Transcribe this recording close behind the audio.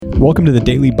Welcome to the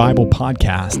Daily Bible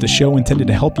Podcast, a show intended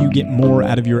to help you get more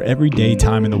out of your everyday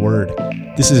time in the Word.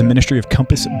 This is a ministry of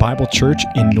Compass Bible Church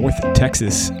in North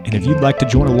Texas, and if you'd like to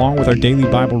join along with our daily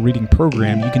Bible reading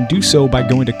program, you can do so by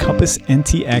going to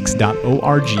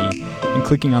compassntx.org and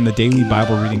clicking on the Daily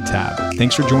Bible Reading tab.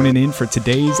 Thanks for joining in for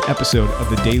today's episode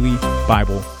of the Daily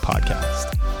Bible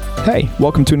Podcast. Hey,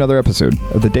 welcome to another episode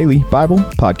of the Daily Bible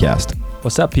Podcast.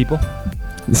 What's up, people?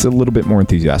 This is a little bit more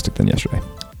enthusiastic than yesterday.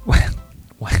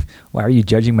 Why are you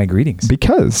judging my greetings?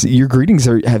 Because your greetings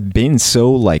have been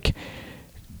so like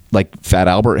Fat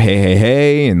Albert,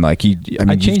 hey, and like you.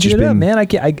 I changed it up, man. I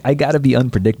got to be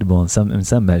unpredictable in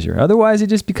some measure. Otherwise, it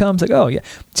just becomes like, oh yeah.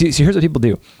 See, here's what people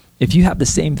do. If you have the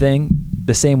same thing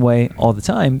the same way all the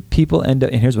time, people end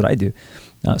up. And here's what I do.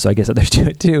 So I guess others do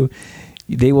it too.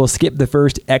 They will skip the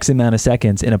first X amount of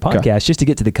seconds in a podcast just to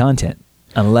get to the content,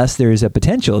 unless there's a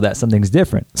potential that something's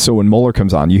different. So when Mueller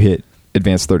comes on, you hit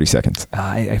advanced 30 seconds.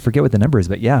 I forget what the number is,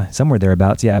 but yeah, somewhere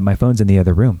thereabouts. Yeah, my phone's in the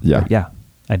other room. Yeah. But yeah,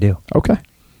 I do. Okay,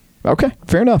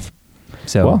 fair enough.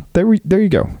 So well, there you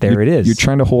go. It is. You're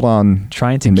trying to hold on,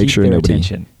 trying to make keep sure their nobody.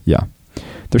 Attention. Yeah,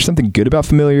 there's something good about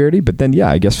familiarity, but then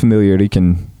I guess familiarity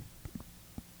can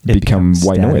become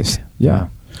white static noise. Yeah.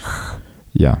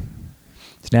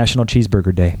 It's National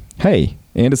Cheeseburger Day. Hey,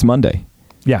 and it's Monday.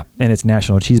 Yeah, and it's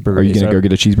National Cheeseburger Day. Are you going to go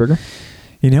get a cheeseburger?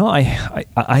 You know,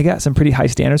 I got some pretty high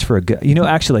standards for a good. You know,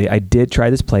 actually, I did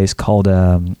try this place called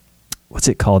what's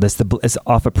it called? It's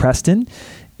off of Preston.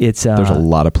 It's there's a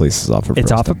lot of places off of Preston.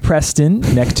 It's off of Preston,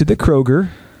 next to the Kroger.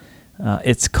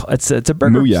 It's a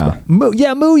burger. Mooyah.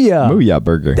 Mooyah. Mooyah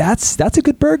burger. That's a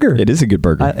good burger. It is a good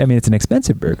burger. I mean, it's an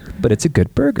expensive burger, but it's a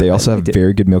good burger. They also have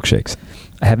very good milkshakes.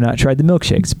 I have not tried the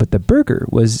milkshakes, but the burger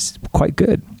was quite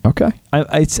good. Okay.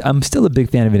 I'm still a big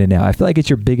fan of In-N-Out. I feel like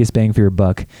it's your biggest bang for your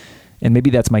buck. And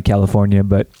maybe that's my California,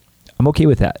 but I'm okay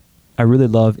with that. I really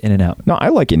love In-N-Out. No, I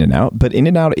like In-N-Out, but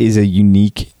In-N-Out is a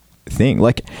unique thing.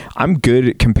 Like, I'm good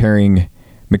at comparing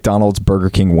McDonald's,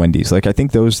 Burger King, Wendy's. Like, I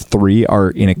think those three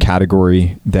are in a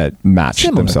category that match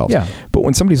themselves. Yeah. But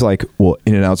when somebody's like, well,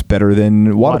 In-N-Out's better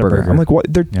than Whataburger, I'm like, what?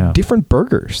 They're different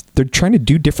burgers. They're trying to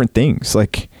do different things.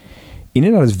 Like,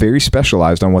 In-N-Out is very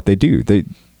specialized on what they do.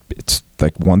 It's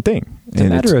like one thing. It's a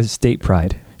matter of state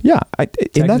pride. Yeah.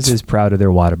 Texas is proud of their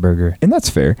Whataburger. And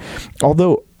that's fair.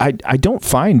 Although I don't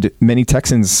find many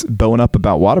Texans bowing up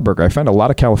about Whataburger. I find a lot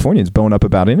of Californians bowing up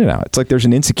about In-N-Out. It's like there's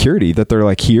an insecurity that they're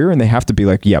like here and they have to be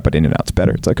like, yeah, but In-N-Out's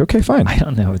better. It's like, okay, fine. I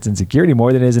don't know. It's insecurity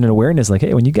more than it is an awareness. Like,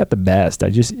 hey, when you got the best,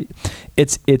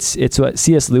 it's what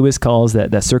C.S. Lewis calls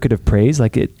that circuit of praise.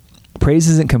 Like praise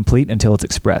isn't complete until it's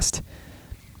expressed.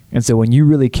 And so when you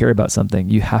really care about something,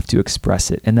 you have to express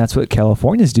it. And that's what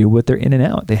Californians do with their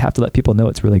In-N-Out. They have to let people know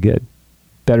it's really good.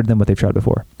 Better than what they've tried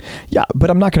before. Yeah, but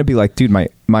I'm not going to be like, dude,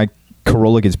 my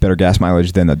Corolla gets better gas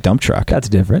mileage than a dump truck. That's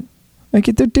different. Like,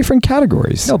 they're different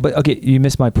categories. No, but okay, you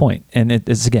missed my point. And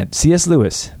it's again, C.S.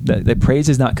 Lewis, the praise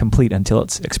is not complete until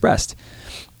it's expressed.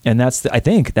 And I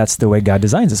think that's the way God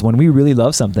designs us. When we really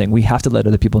love something, we have to let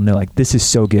other people know, like, this is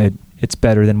so good. It's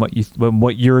better than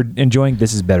what you're enjoying.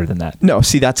 This is better than that. No,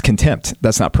 see, that's contempt.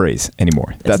 That's not praise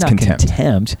anymore. That's not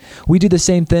contempt. We do the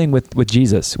same thing with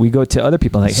Jesus. We go to other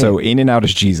people like, so hey, In-N-Out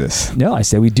is Jesus. No, I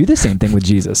say we do the same thing with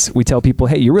Jesus. We tell people,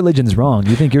 hey, your religion's wrong.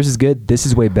 You think yours is good? This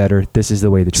is way better. This is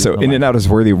the way the truth. So In-N-Out is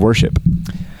worthy of worship.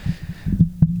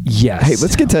 Yes. Hey,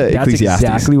 let's get to That's Ecclesiastes.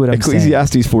 Exactly what I'm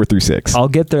Ecclesiastes saying. 4-6. I'll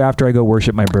get there after I go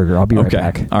worship my burger. I'll be right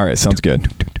back. All right, sounds good.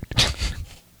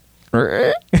 No.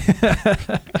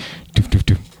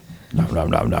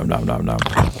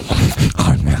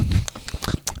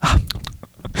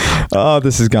 Oh,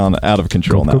 this has gone out of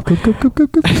control now.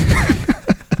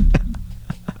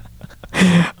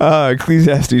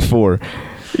 Ecclesiastes 4.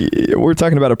 We're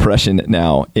talking about oppression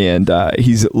now, and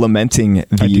he's lamenting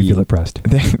I do feel oppressed.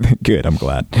 Good, I'm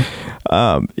glad.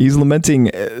 He's lamenting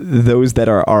those that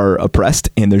are oppressed,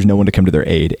 and there's no one to come to their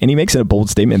aid. And he makes a bold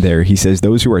statement there. He says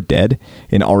those who are dead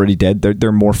and already dead,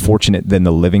 they're more fortunate than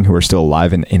the living who are still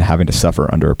alive and having to suffer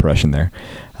under oppression there.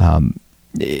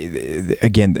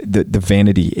 Again, the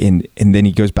vanity, and then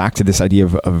he goes back to this idea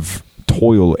of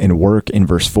toil and work in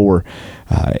verse 4,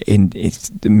 and it's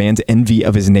the man's envy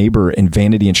of his neighbor and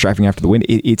vanity and striving after the wind.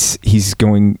 He's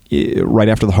going right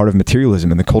after the heart of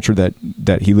materialism and the culture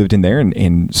that he lived in there,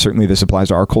 and certainly this applies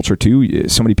to our culture too.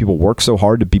 So many people work so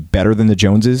hard to be better than the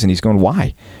Joneses, and he's going,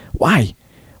 why?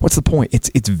 What's the point?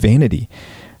 It's vanity.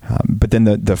 But then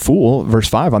the fool, verse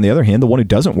 5, on the other hand, the one who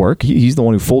doesn't work, he's the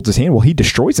one who folds his hand. Well, he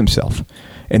destroys himself.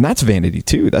 And that's vanity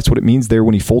too. That's what it means there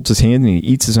when he folds his hand and he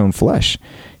eats his own flesh.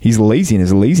 He's lazy, and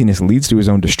his laziness leads to his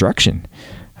own destruction.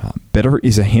 Better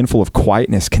is a handful of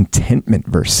quietness, contentment,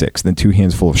 verse 6, than 2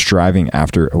 hands full of striving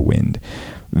after a wind.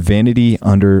 Vanity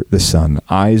under the sun.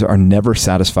 Eyes are never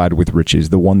satisfied with riches,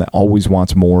 the one that always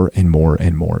wants more and more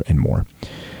and more and more.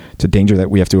 It's a danger that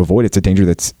we have to avoid. It's a danger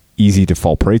that's easy to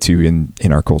fall prey to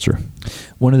in our culture.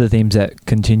 One of the themes that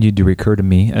continued to recur to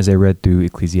me as I read through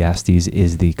Ecclesiastes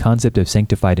is the concept of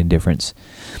sanctified indifference,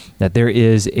 that there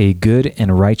is a good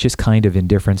and righteous kind of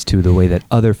indifference to the way that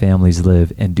other families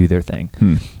live and do their thing.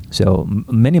 So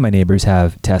many of my neighbors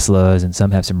have Teslas, and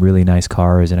some have some really nice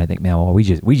cars, and I think, man, well, we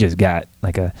just got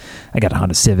I got a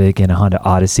Honda Civic and a Honda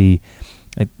Odyssey.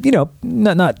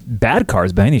 Not bad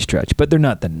cars by any stretch, but they're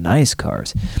not the nice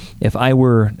cars. If I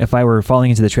were falling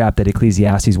into the trap that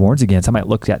Ecclesiastes warns against, I might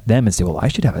look at them and say, well, I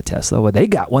should have a Tesla. Well, they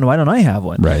got one. Why don't I have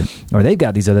one? Right. Or they've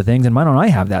got these other things, and why don't I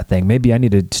have that thing? Maybe I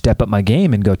need to step up my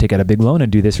game and go take out a big loan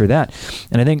and do this or that.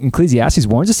 And I think Ecclesiastes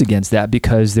warns us against that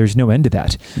because there's no end to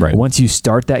that. Right. Once you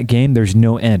start that game, there's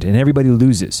no end, and everybody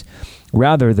loses.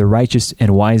 Rather, the righteous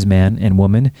and wise man and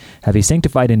woman have a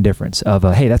sanctified indifference of,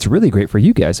 hey, that's really great for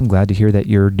you guys. I'm glad to hear that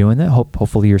you're doing that.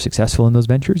 Hopefully you're successful in those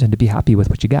ventures and to be happy with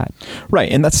what you got. Right.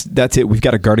 And that's it. We've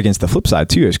got to guard against the flip side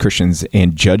too as Christians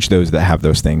and judge those that have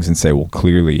those things and say, well,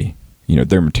 clearly,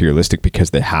 they're materialistic because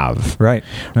they have. Right.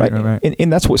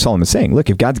 And that's what Solomon's saying. Look,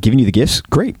 if God's given you the gifts,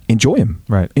 great. Enjoy them.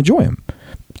 Right. Enjoy them.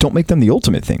 Don't make them the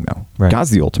ultimate thing though. Right. God's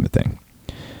the ultimate thing.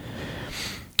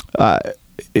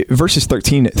 Verses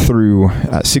 13 through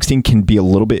 16 can be a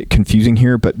little bit confusing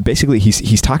here, but basically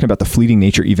he's talking about the fleeting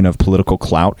nature even of political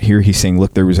clout. Here he's saying,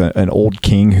 look, there was an old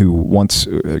king who once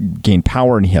gained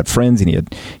power, and he had friends, and he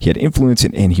had influence,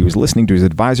 and he was listening to his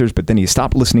advisors, but then he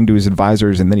stopped listening to his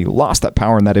advisors, and then he lost that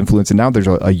power and that influence, and now there's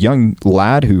a young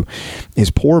lad who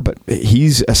is poor, but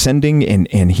he's ascending,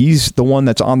 and he's the one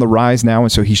that's on the rise now,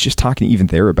 and so he's just talking even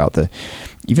there about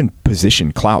even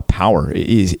position, clout, power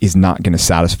is not going to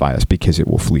satisfy us because it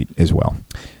will fleet as well.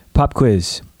 Pop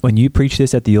quiz. When you preached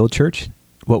this at the old church,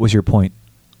 what was your point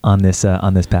on this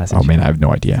passage? Oh man, I have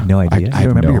no idea. No idea? I You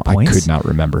don't remember your points? I could not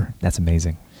remember. That's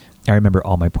amazing. I remember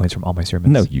all my points from all my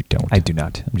sermons. No, you don't. I do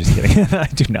not. I'm just kidding. I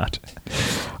do not.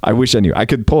 I wish I knew. I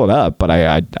could pull it up, but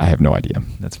I have no idea.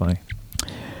 That's funny.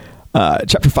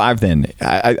 Chapter 5 then.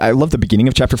 I love the beginning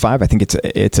of chapter 5. I think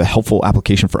it's a helpful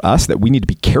application for us that we need to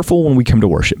be careful when we come to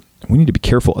worship. We need to be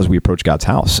careful as we approach God's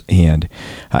house. And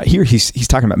here he's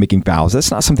talking about making vows. That's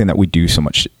not something that we do so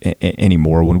much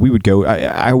anymore. When we would go,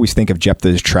 I always think of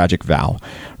Jephthah's tragic vow,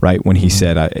 right? When he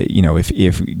said,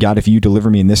 if God, if you deliver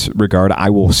me in this regard, I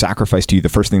will sacrifice to you the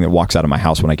first thing that walks out of my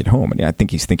house when I get home. And I think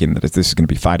he's thinking that this is going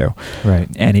to be Fido. Right.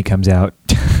 Annie comes out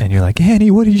and you're like, Annie,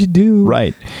 what did you do?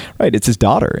 Right. It's his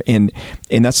daughter. And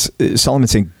that's Solomon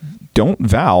saying, don't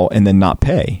vow and then not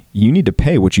pay. You need to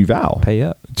pay what you vow. Pay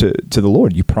up to the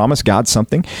Lord. You promise God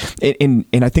something. And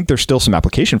I think there's still some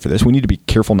application for this. We need to be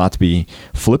careful not to be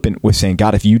flippant with saying,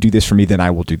 God, if you do this for me, then I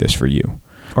will do this for you.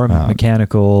 Or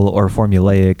mechanical or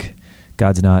formulaic.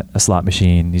 God's not a slot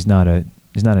machine. He's not an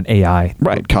AI.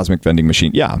 Right. Cosmic vending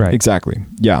machine. Yeah, right. Exactly.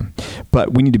 Yeah.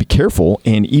 But we need to be careful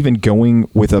and even going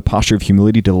with a posture of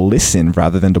humility to listen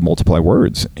rather than to multiply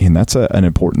words. And that's an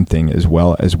important thing as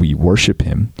well as we worship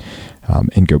him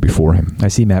and go before him. I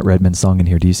see Matt Redman's song in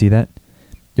here. Do you see that?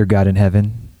 You're God in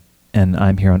heaven and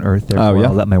I'm here on earth. Therefore,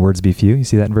 I'll let my words be few. You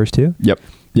see that in verse 2? Yep.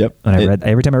 And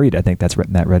every time I read it, I think that's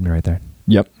Matt Redman right there.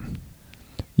 Yep.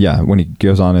 Yeah, when he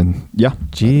goes on and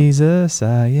Jesus,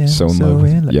 I am so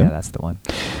in love. Yeah, that's the one.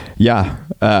 Yeah,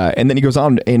 and then he goes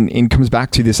on and comes back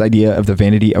to this idea of the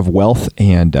vanity of wealth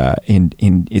and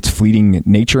in its fleeting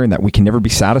nature, and that we can never be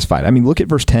satisfied. I mean, look at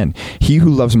verse 10. He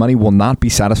who loves money will not be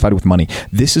satisfied with money.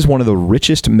 This is one of the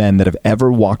richest men that have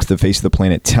ever walked the face of the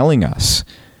planet, telling us,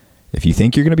 if you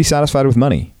think you're going to be satisfied with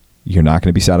money, you're not going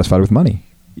to be satisfied with money.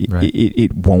 Right.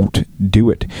 It won't do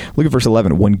it. Look at verse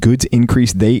 11. When goods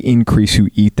increase, they increase who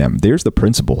eat them. There's the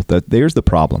principle. There's the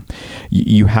problem.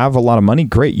 You have a lot of money,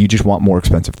 great. You just want more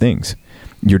expensive things.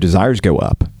 Your desires go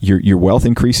up. Your wealth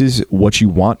increases. What you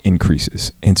want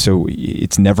increases. And so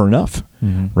it's never enough,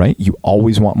 right? You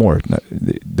always want more.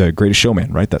 The Greatest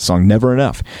Showman, right? That song, Never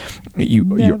Enough.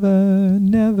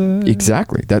 Never.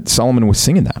 Exactly. That Solomon was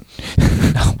singing that.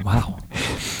 Oh, wow.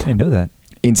 I didn't know that.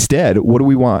 Instead, what do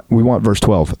we want? We want verse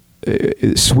 12.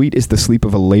 Sweet is the sleep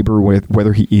of a laborer,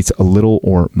 whether he eats a little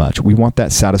or much. We want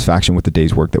that satisfaction with the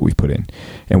day's work that we've put in.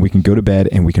 And we can go to bed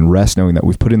and we can rest knowing that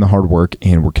we've put in the hard work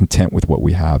and we're content with what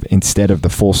we have, instead of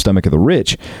the full stomach of the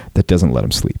rich that doesn't let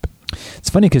them sleep. It's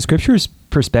funny because Scripture's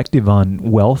perspective on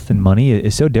wealth and money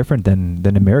is so different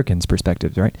than Americans'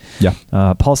 perspectives, right? Yeah.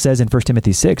 Paul says in 1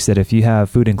 Timothy 6 that if you have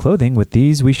food and clothing, with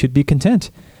these we should be content.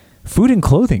 Food and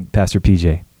clothing, Pastor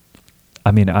PJ. I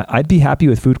mean, I'd be happy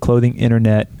with food, clothing,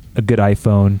 internet, a good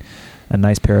iPhone, a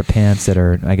nice pair of pants that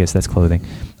are, I guess that's clothing.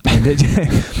 And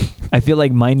I feel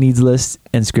like my needs list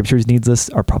and Scripture's needs lists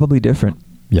are probably different.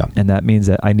 Yeah. And that means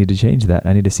that I need to change that.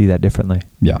 I need to see that differently.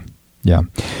 Yeah. Yeah.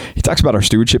 He talks about our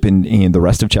stewardship in the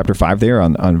rest of chapter 5 there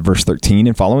on verse 13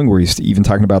 and following, where he's even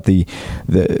talking about the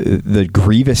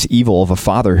grievous evil of a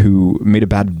father who made a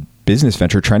bad business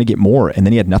venture trying to get more, and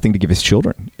then he had nothing to give his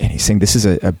children. And he's saying this is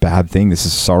a bad thing. This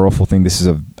is a sorrowful thing. This is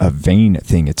a vain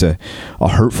thing. It's a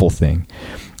hurtful thing.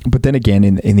 But then again,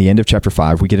 in the end of chapter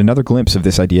 5, we get another glimpse of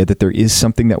this idea that there is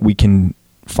something that we can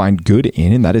find good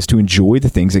in, and that is to enjoy the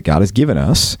things that God has given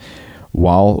us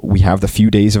while we have the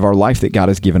few days of our life that God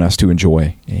has given us to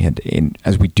enjoy. And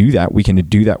as we do that, we can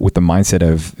do that with the mindset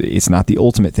of it's not the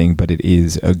ultimate thing, but it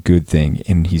is a good thing,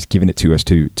 and he's given it to us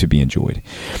to be enjoyed.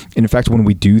 And in fact, when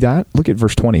we do that, look at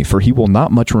verse 20. For he will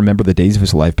not much remember the days of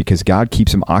his life, because God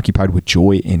keeps him occupied with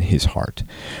joy in his heart.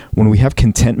 When we have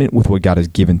contentment with what God has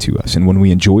given to us, and when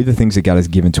we enjoy the things that God has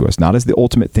given to us, not as the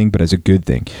ultimate thing, but as a good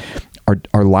thing,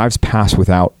 our lives pass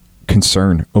without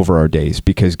concern over our days,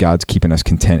 because God's keeping us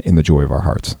content in the joy of our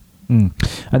hearts.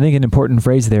 I think an important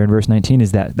phrase there in verse 19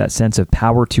 is that sense of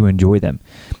power to enjoy them.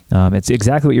 It's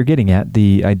exactly what you're getting at,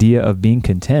 the idea of being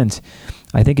content.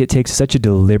 I think it takes such a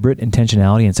deliberate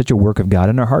intentionality and such a work of God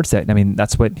in our hearts that,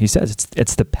 that's what he says.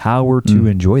 It's the power to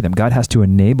enjoy them. God has to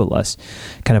enable us,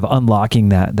 kind of unlocking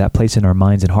that place in our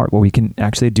minds and heart where we can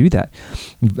actually do that.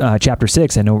 Chapter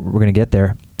 6, I know we're going to get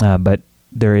there, but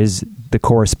there is the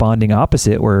corresponding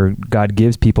opposite, where God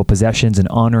gives people possessions and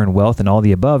honor and wealth and all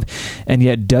the above, and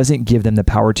yet doesn't give them the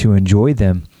power to enjoy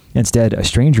them. Instead, a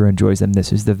stranger enjoys them.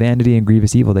 This is the vanity and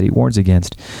grievous evil that he warns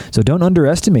against. So don't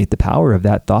underestimate the power of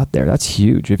that thought there. That's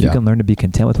huge. If you can learn to be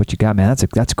content with what you got, man,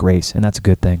 that's grace, and that's a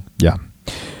good thing. Yeah.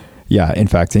 Yeah. In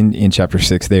fact, in chapter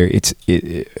 6 there,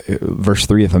 verse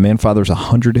 3, if a man fathers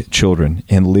 100 children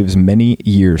and lives many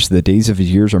years, the days of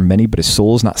his years are many, but his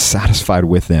soul is not satisfied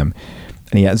with them,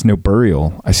 and he has no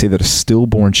burial, I say that a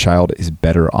stillborn child is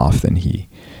better off than he.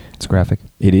 It's graphic.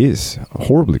 It is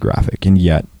horribly graphic, and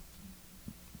yet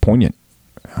poignant.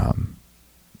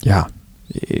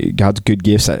 God's good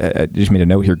gifts, I just made a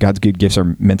note here, God's good gifts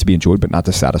are meant to be enjoyed, but not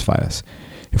to satisfy us.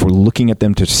 If we're looking at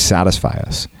them to satisfy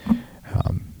us,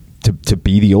 to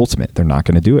be the ultimate, they're not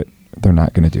going to do it. They're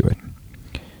not going to do it.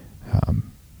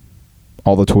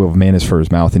 All the toil of man is for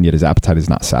his mouth, and yet his appetite is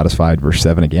not satisfied. Verse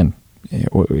 7 again.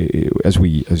 As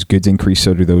goods increase,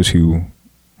 so do those who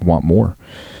want more.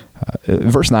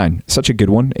 Verse 9, such a good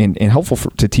one and helpful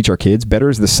to teach our kids. Better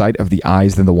is the sight of the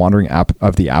eyes than the wandering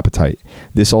of the appetite.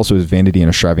 This also is vanity and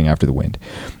a striving after the wind.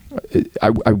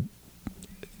 I don't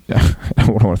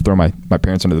want to throw my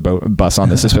parents under the bus on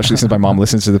this, especially since my mom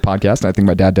listens to the podcast, and I think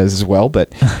my dad does as well.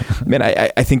 But man,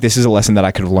 I think this is a lesson that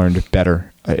I could have learned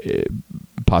better,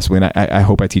 possibly. And I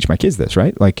hope I teach my kids this,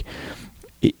 right? Like,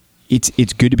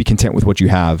 it's good to be content with what you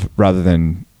have rather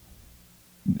than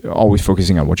always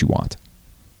focusing on what you want.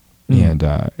 And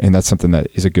that's something that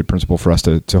is a good principle for us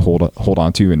to hold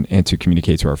on to and to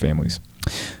communicate to our families.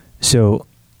 So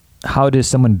how does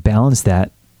someone balance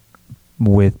that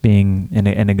with being in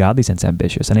a godly sense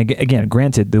ambitious? And again,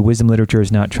 granted, the wisdom literature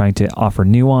is not trying to offer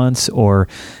nuance or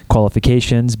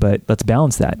qualifications, but let's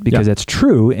balance that, because that's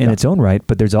true in its own right.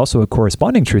 But there's also a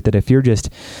corresponding truth that if you're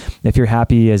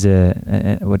happy as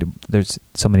there's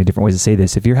so many different ways to say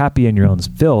this. If you're happy in your own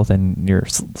filth and your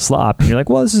slop, and you're like,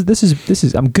 well, this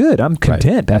is, I'm good. I'm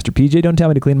content. Right. Pastor PJ, don't tell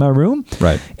me to clean my room.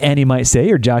 Right. Annie might say,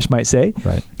 or Josh might say,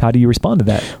 right. How do you respond to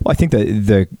that? Well, I think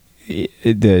that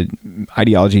the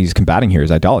ideology he's combating here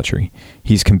is idolatry.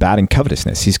 He's combating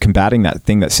covetousness. He's combating that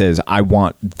thing that says, I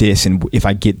want this, and if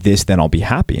I get this, then I'll be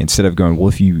happy. Instead of going, well,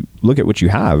 if you look at what you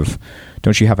have,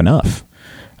 don't you have enough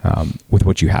with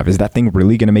what you have? Is that thing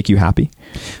really going to make you happy?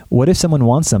 What if someone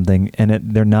wants something and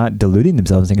they're not deluding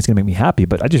themselves and saying it's going to make me happy,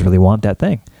 but I just really want that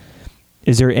thing?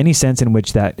 Is there any sense in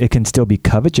which that it can still be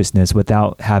covetousness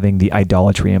without having the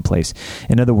idolatry in place?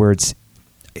 In other words,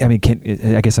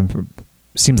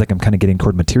 seems like I'm kind of getting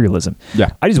toward materialism. Yeah.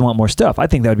 I just want more stuff. I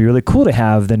think that would be really cool to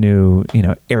have the new,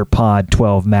 AirPod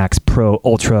 12 Max Pro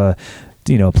Ultra,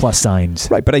 plus signs.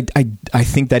 Right. But I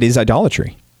think that is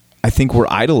idolatry. I think we're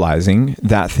idolizing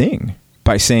that thing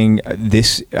by saying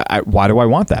why do I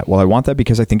want that? Well, I want that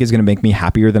because I think it's going to make me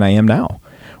happier than I am now.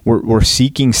 We're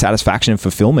seeking satisfaction and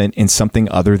fulfillment in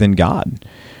something other than God.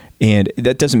 And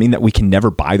that doesn't mean that we can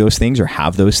never buy those things or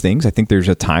have those things. I think there's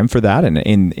a time for that,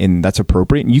 and that's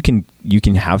appropriate. And you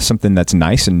can have something that's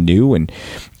nice and new and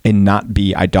not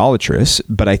be idolatrous.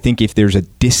 But I think if there's a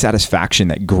dissatisfaction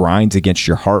that grinds against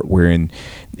your heart, wherein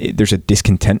there's a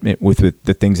discontentment with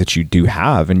the things that you do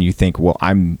have, and you think, well,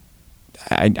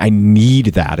 I need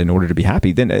that in order to be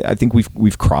happy, then I think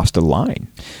we've crossed a line.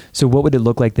 So what would it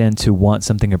look like then to want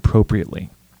something appropriately?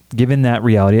 Given that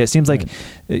reality, it seems like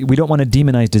we don't want to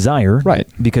demonize desire, right?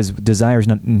 Because desire is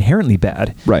not inherently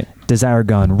bad, right? Desire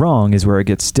gone wrong is where it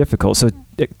gets difficult. So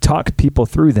talk people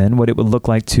through then what it would look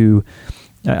like to.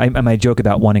 I might joke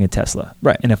about wanting a Tesla,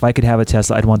 right? And if I could have a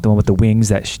Tesla, I'd want the one with the wings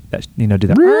that do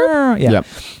that. Yeah, yep.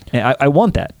 And I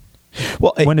want that.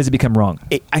 Well, when does it become wrong?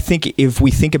 I think if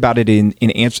we think about it and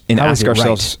ask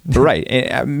ourselves,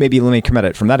 right? Maybe let me come at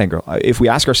it from that angle. If we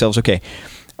ask ourselves, okay,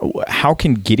 how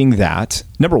can getting that,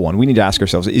 number one, we need to ask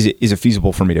ourselves, is it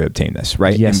feasible for me to obtain this,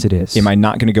 right? Yes, it is. Am I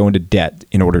not going to go into debt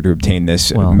in order to obtain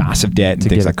this massive debt and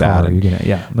things like that? I'm going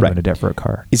to go into debt for a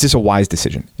car. Is this a wise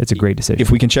decision? It's a great decision.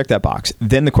 If we can check that box,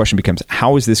 then the question becomes,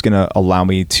 how is this going to allow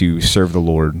me to serve the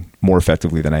Lord more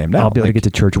effectively than I am now? I'll be able to get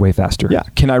to church way faster. Yeah.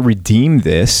 Can I redeem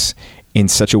this in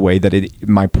such a way that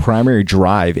my primary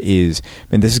drive is,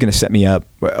 and this is going to set me up,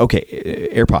 okay,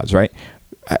 AirPods, right?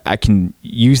 I can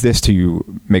use this to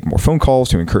make more phone calls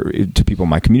to encourage to people in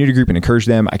my community group and encourage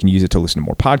them. I can use it to listen to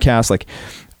more podcasts. Like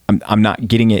I'm not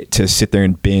getting it to sit there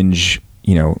and binge,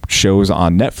 shows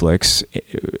on Netflix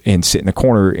and sit in the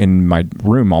corner in my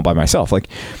room all by myself. Like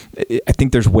I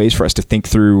think there's ways for us to think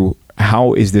through,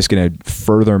 how is this going to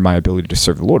further my ability to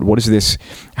serve the Lord? What is this?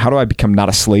 How do I become not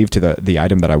a slave to the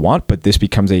item that I want, but this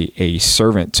becomes a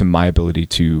servant to my ability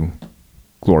to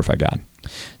glorify God?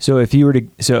 So if you were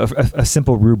to, a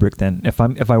simple rubric then, if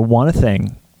I want a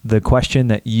thing, the question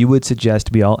that you would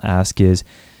suggest we all ask is,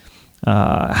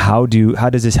 how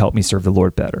does this help me serve the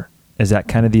Lord better? Is that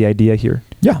kind of the idea here?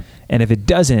 Yeah. And if it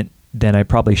doesn't, then I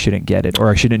probably shouldn't get it,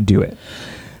 or I shouldn't do it.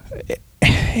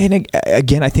 And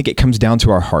again, I think it comes down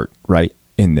to our heart, right?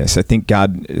 In this, I think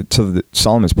God, to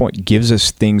Solomon's point, gives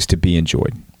us things to be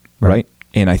enjoyed, right?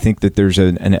 And I think that there's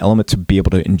an element to be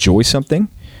able to enjoy something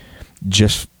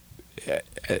just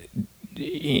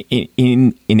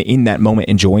in that moment,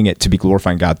 enjoying it, to be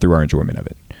glorifying God through our enjoyment of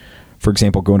it. For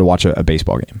example, going to watch a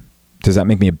baseball game. Does that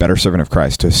make me a better servant of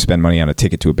Christ to spend money on a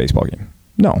ticket to a baseball game?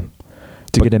 No.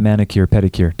 To get a manicure,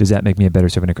 pedicure, does that make me a better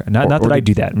servant of Christ? Not that I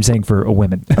do that. I'm saying for a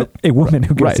woman, a woman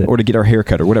who gets it. Or to get our hair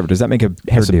cut or whatever. Does that make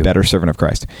us a better servant of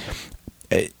Christ?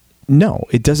 No,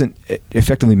 it doesn't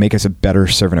effectively make us a better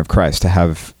servant of Christ to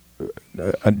have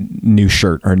a new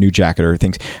shirt or a new jacket or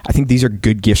things. I think these are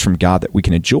good gifts from God that we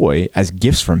can enjoy as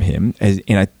gifts from Him.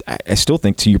 And I still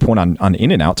think, to your point on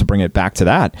In and Out, to bring it back to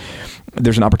that,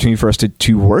 there's an opportunity for us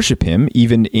to worship Him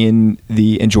even in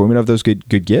the enjoyment of those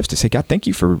good gifts, to say, God, thank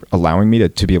you for allowing me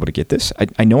to be able to get this.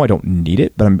 I know I don't need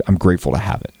it, but I'm grateful to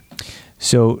have it.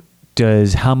 So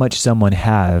does how much someone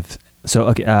have,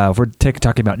 if we're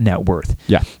talking about net worth.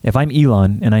 Yeah. If I'm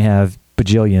Elon and I have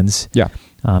bajillions, yeah,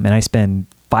 and I spend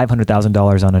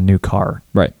 $500,000 on a new car,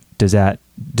 right? Does that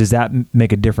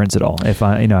make a difference at all? If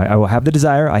I will have the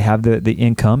desire, I have the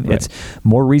income. Right. It's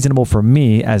more reasonable for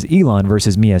me as Elon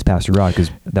versus me as Pastor Rod,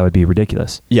 because that would be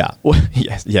ridiculous. Yeah. Well,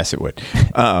 yes, it would.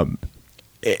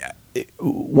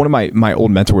 One of my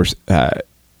old mentors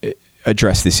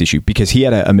addressed this issue because he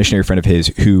had a missionary friend of his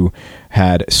who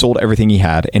had sold everything he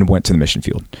had and went to the mission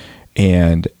field.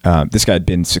 And this guy had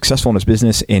been successful in his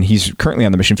business, and he's currently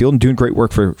on the mission field and doing great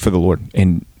work for the Lord,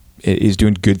 and is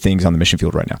doing good things on the mission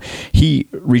field right now. He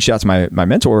reached out to my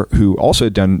mentor, who also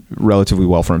had done relatively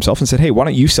well for himself, and said, hey, why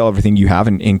don't you sell everything you have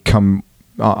and come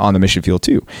on the mission field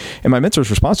too? And my mentor's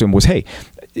response to him was, hey,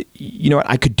 you know what,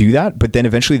 I could do that, but then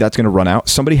eventually that's going to run out.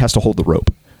 Somebody has to hold the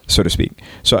rope, so to speak.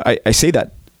 So I say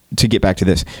that to get back to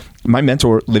this. My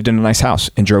mentor lived in a nice house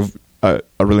and drove a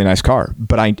really nice car,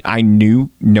 but I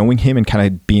knew, knowing him and kind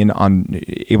of being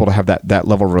able to have that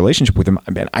level of relationship with him,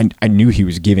 I knew he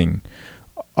was giving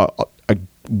a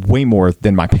way more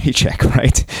than my paycheck,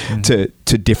 right? Mm-hmm.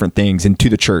 to different things and to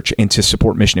the church and to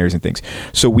support missionaries and things.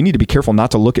 So we need to be careful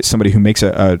not to look at somebody who makes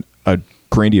a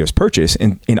grandiose purchase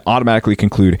and automatically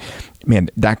conclude, man,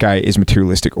 that guy is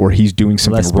materialistic or he's doing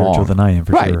something less spiritual wrong than I am,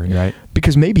 for right. sure. Right?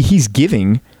 Because maybe he's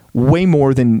giving way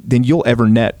more than you'll ever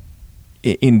net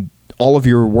in all of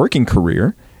your working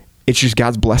career. It's just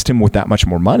God's blessed him with that much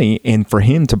more money, and for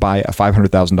him to buy a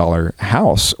 $500,000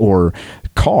 house or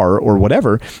car or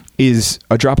whatever is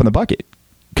a drop in the bucket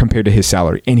compared to his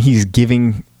salary, and he's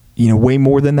giving way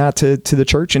more than that to the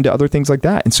church and to other things like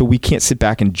that. And so we can't sit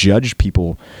back and judge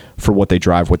people for what they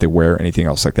drive, what they wear, anything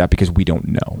else like that, because we don't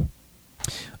know.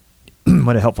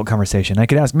 What a helpful conversation. I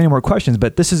could ask many more questions,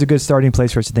 but this is a good starting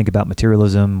place for us to think about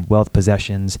materialism, wealth,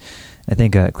 possessions. I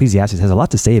think Ecclesiastes has a lot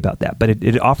to say about that, but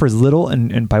it offers little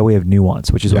and by way of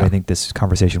nuance, which is what I think this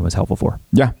conversation was helpful for.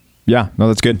 Yeah. No,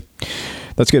 that's good.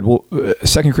 That's good. Well, 2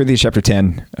 Corinthians chapter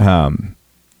 10,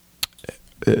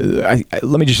 let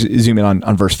me just zoom in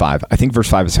on verse 5. I think verse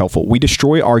 5 is helpful. We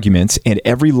destroy arguments and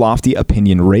every lofty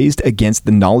opinion raised against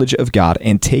the knowledge of God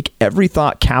and take every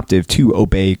thought captive to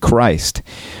obey Christ,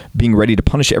 being ready to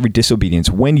punish every disobedience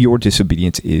when your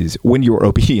obedience is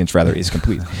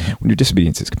complete. When your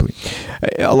disobedience is complete.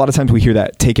 A lot of times we hear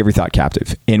that, take every thought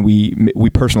captive, and we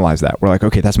personalize that. We're like,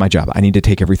 okay, that's my job. I need to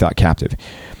take every thought captive.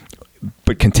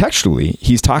 But contextually,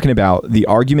 he's talking about the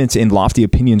arguments and lofty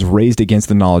opinions raised against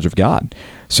the knowledge of God.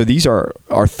 So these are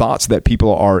thoughts that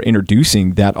people are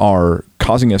introducing that are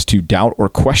causing us to doubt or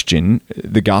question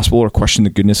the gospel, or question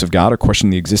the goodness of God, or question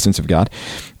the existence of God.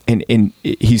 And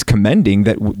he's commending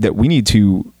that we need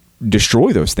to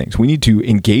destroy those things. We need to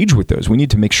engage with those. We need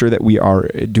to make sure that we are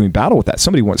doing battle with that.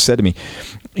 Somebody once said to me,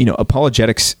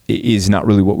 apologetics is not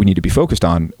really what we need to be focused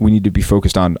on. We need to be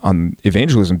focused on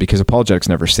evangelism, because apologetics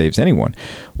never saves anyone.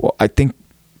 Well, I think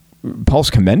Paul's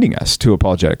commending us to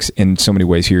apologetics in so many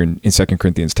ways here in 2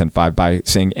 Corinthians 10:5 by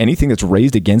saying anything that's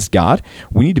raised against God,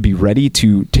 we need to be ready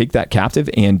to take that captive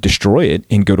and destroy it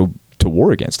and go to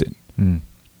war against it.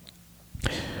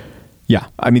 Yeah,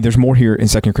 I mean, there's more here in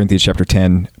 2 Corinthians chapter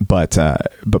 10, but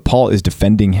Paul is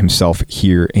defending himself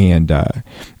here, and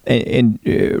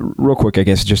real quick, I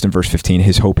guess, just in verse 15,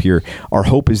 his hope here, our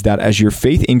hope is that as your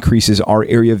faith increases, our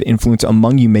area of influence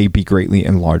among you may be greatly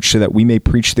enlarged, so that we may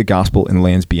preach the gospel in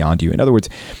lands beyond you. In other words,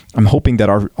 I'm hoping that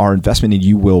our investment in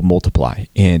you will multiply,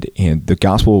 and the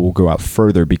gospel will go out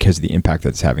further because of the impact that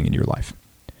it's having in your life.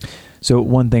 So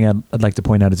one thing I'd like to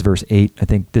point out is verse 8. I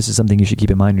think this is something you should keep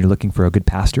in mind when you're looking for a good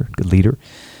pastor, good leader.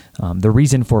 The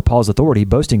reason for Paul's authority,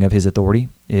 boasting of his authority,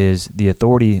 is the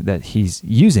authority that he's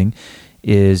using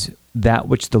is that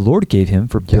which the Lord gave him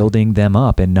for building them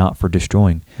up and not for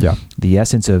destroying. Yeah. The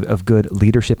essence of good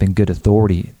leadership and good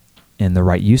authority, and the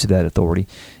right use of that authority,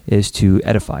 is to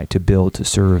edify, to build, to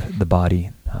serve the body,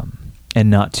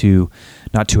 and not to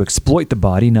exploit the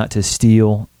body, not to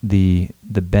steal the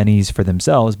bennies for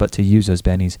themselves, but to use those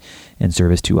bennies in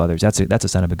service to others. That's a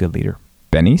sign of a good leader.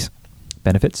 Bennies?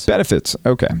 Benefits. Benefits.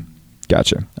 Okay.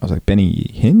 Gotcha. I was like,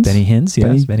 Benny Hins? Benny Hins,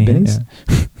 yes. Benny Hins.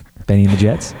 Yeah. Benny and the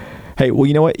Jets. Hey, well,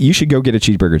 you know what? You should go get a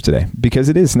cheeseburger today, because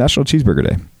it is National Cheeseburger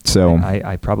Day. So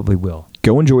I probably will.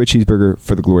 Go enjoy a cheeseburger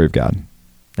for the glory of God.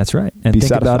 That's right. And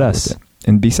think about us.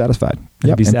 And be satisfied.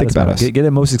 Yeah, be satisfied. Think about us. Get the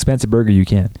most expensive burger you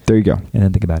can. There you go. And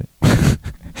then think about it.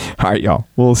 All right, y'all.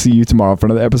 We'll see you tomorrow for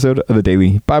another episode of the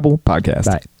Daily Bible Podcast.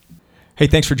 Bye. Hey,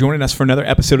 thanks for joining us for another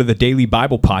episode of the Daily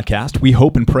Bible Podcast. We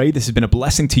hope and pray this has been a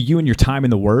blessing to you and your time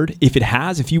in the Word. If it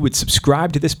has, if you would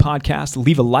subscribe to this podcast,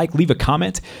 leave a like, leave a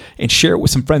comment, and share it with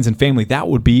some friends and family, that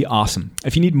would be awesome.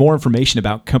 If you need more information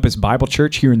about Compass Bible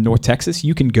Church here in North Texas,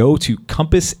 you can go to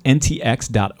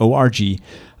compassntx.org.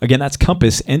 Again, that's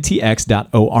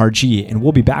compassntx.org, and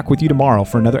we'll be back with you tomorrow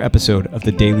for another episode of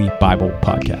the Daily Bible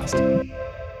Podcast.